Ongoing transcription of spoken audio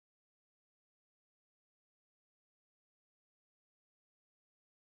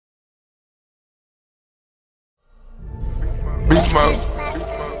Beast mode.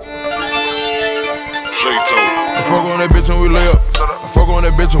 I fuck on that bitch when we lay up. I fuck on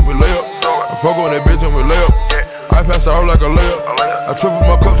that bitch when we lay up. I fuck on that bitch when we lay up. I pass her out like a layup. I triple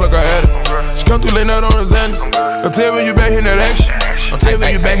my cups like I had it. She come through late night on the Xanax. Don't tell me you back in that action. Don't tell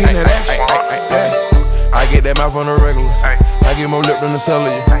me you back in that action. I get that mouth on the regular. I get more lip than the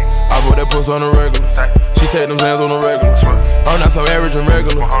cellular. I put that puss on the regular. She take them hands on the regular. I'm not so average and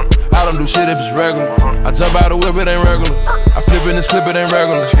regular. I don't do shit if it's regular. I jump out the whip, it ain't regular. I flip in this clip, it ain't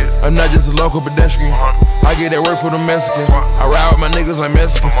regular. I'm not just a local pedestrian. I get that work for the Mexicans. I ride with my niggas like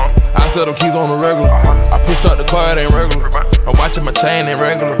Mexicans. I sell them keys on the regular. I pushed out the car, it ain't regular. I'm watching my chain, ain't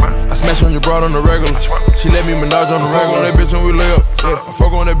regular. I smash on your broad on the regular. She let me menage on the regular. On that bitch when we lay up. I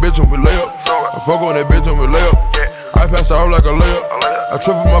fuck on that bitch when we lay up. I fuck on that bitch when we lay up. I pass her out like a layup. I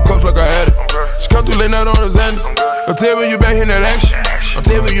triple my cups like I had it. She come through late night on the Xanax. Don't tell me you back in that action. Don't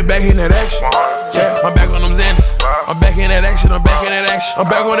tell me you back in that action. Yeah, I'm back on them Xanax. I'm back in that action, I'm back in that action. I'm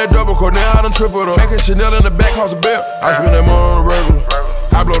back on that double core, now I done tripled up. Back in Chanel in the back, house a belt. I spend that money on the regular.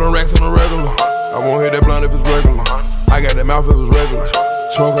 I blow them racks on the regular. I won't hit that blunt if it's regular. I got that mouth if it's regular.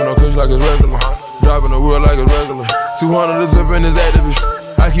 Smoking on kush like it's regular. Driving the wheel like it's regular. 200 is up in this activist.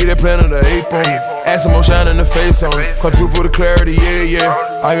 I keep that plan of the ape on me. Add some more shine in the face on me. Quadruple the clarity, yeah,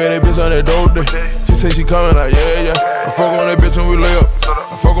 yeah. I got that bitch on that dope day. She say she coming like, yeah, yeah. I fuck on that bitch when we lay up.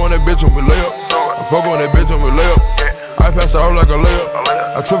 I fuck on that bitch when we lay up. I fuck on that bitch when we lay up. I pass her out like a layup.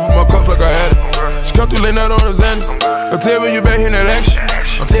 I triple my cups like I had it. She come through late night on the Xanax. Don't tell me you back in that action.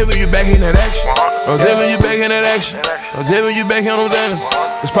 Don't tell me you back in that action. Don't tell me you back in that action. Don't tell me you back in on them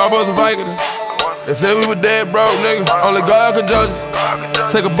Xanax. It's Pop us a Viking. They said we were dead broke, nigga. Only God can judge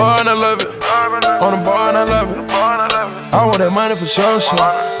us. Take a bar and I love it. On a bar and I love it. I want that money for sure, sure.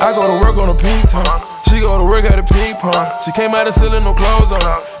 I go to work on a ping pong. She go to work at a ping pong. She came out of ceiling, no clothes on.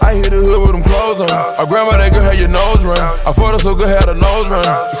 I hit the hood with them clothes on. I grandma that girl had your nose run. I fought her so good, had a nose run.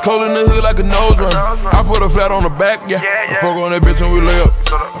 It's cold in the hood like a nose run. I put her flat on the back, yeah. I fuck on that bitch when we lay up.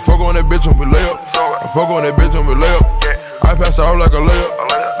 I fuck on that bitch when we lay up. I fuck on that bitch when we lay up. I pass her out like a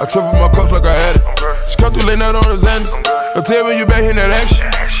layup. I triple my cups like I had it. She come through late night on the Xanax. Don't tell me you back in that action.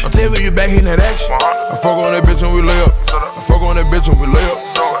 Don't tell me you back in that action. I fuck on that bitch when we lay up. I fuck on that bitch when we lay up.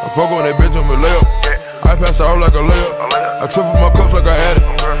 I fuck on that bitch when we lay up. I pass her out like a layup. I triple my cups like I had it.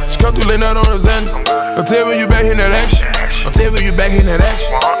 She come through late night on the Xanax. Don't tell me you back in that action. Don't tell me you back in that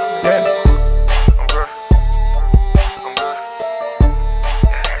action. Yeah.